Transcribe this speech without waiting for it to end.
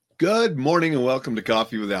Good morning and welcome to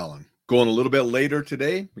Coffee with Alain. Going a little bit later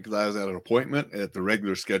today because I was at an appointment at the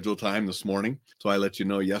regular schedule time this morning. So I let you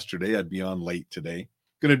know yesterday I'd be on late today.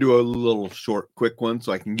 Going to do a little short, quick one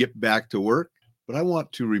so I can get back to work. But I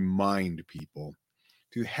want to remind people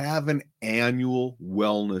to have an annual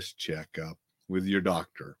wellness checkup with your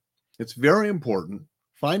doctor. It's very important.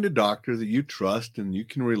 Find a doctor that you trust and you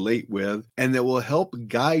can relate with and that will help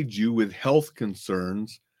guide you with health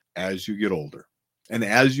concerns as you get older. And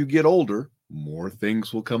as you get older, more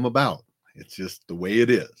things will come about. It's just the way it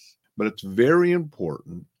is. But it's very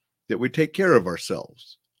important that we take care of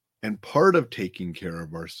ourselves. And part of taking care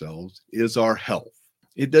of ourselves is our health.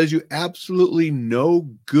 It does you absolutely no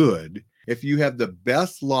good if you have the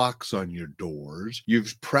best locks on your doors,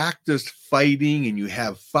 you've practiced fighting and you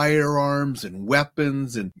have firearms and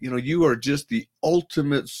weapons and you are just the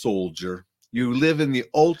ultimate soldier. You live in the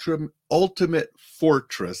ultimate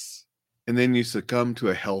fortress. And then you succumb to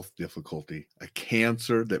a health difficulty, a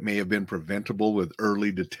cancer that may have been preventable with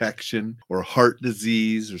early detection, or heart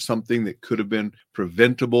disease, or something that could have been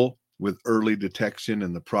preventable with early detection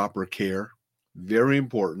and the proper care. Very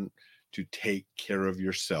important to take care of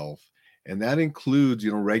yourself. And that includes,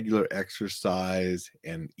 regular exercise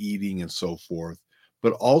and eating and so forth,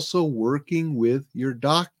 but also working with your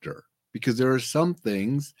doctor, because there are some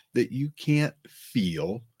things that you can't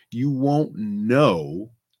feel, you won't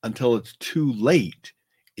know until it's too late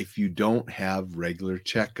if you don't have regular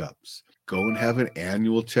checkups. Go and have an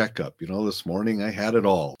annual checkup. This morning I had it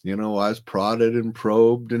all. I was prodded and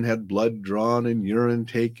probed and had blood drawn and urine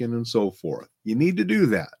taken and so forth. You need to do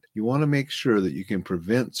that. You want to make sure that you can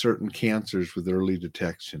prevent certain cancers with early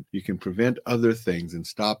detection. You can prevent other things and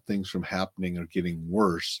stop things from happening or getting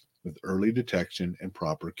worse with early detection and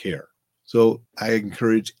proper care. So I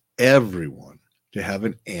encourage everyone to have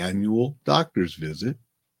an annual doctor's visit.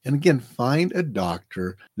 And again, find a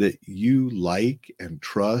doctor that you like and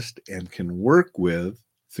trust and can work with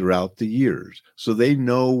throughout the years so they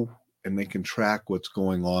know and they can track what's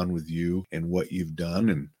going on with you and what you've done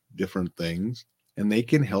and different things. And they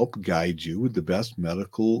can help guide you with the best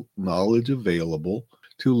medical knowledge available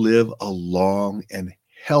to live a long and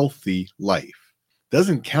healthy life.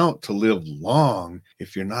 Doesn't count to live long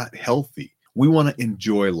if you're not healthy. We want to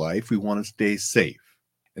enjoy life. We want to stay safe.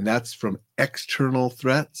 And that's from external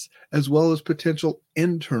threats as well as potential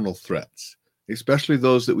internal threats, especially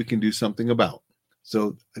those that we can do something about.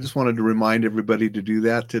 So I just wanted to remind everybody to do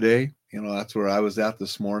that today. That's where I was at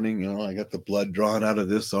this morning. I got the blood drawn out of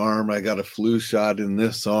this arm. I got a flu shot in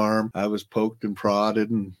this arm. I was poked and prodded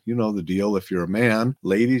and the deal. If you're a man,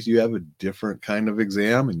 ladies, you have a different kind of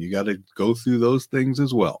exam and you got to go through those things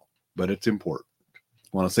as well. But it's important.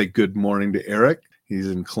 I want to say good morning to Eric. He's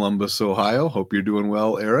in Columbus, Ohio. Hope you're doing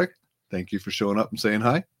well, Eric. Thank you for showing up and saying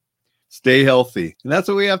hi. Stay healthy. And that's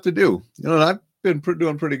what we have to do. And I've been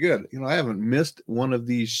doing pretty good. I haven't missed one of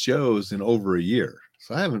these shows in over a year.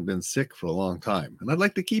 So I haven't been sick for a long time. And I'd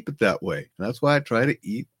like to keep it that way. And that's why I try to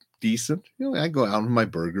eat decent. I go out on my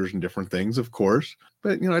burgers and different things, of course.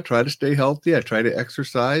 But, I try to stay healthy. I try to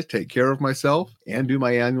exercise, take care of myself, and do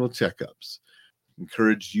my annual checkups.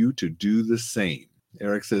 Encourage you to do the same.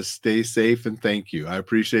 Eric says, stay safe and thank you. I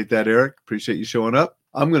appreciate that, Eric. Appreciate you showing up.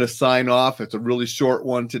 I'm going to sign off. It's a really short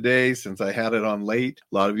one today since I had it on late.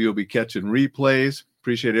 A lot of you will be catching replays.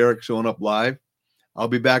 Appreciate Eric showing up live. I'll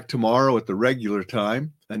be back tomorrow at the regular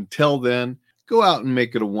time. Until then, go out and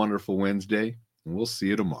make it a wonderful Wednesday, and we'll see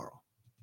you tomorrow.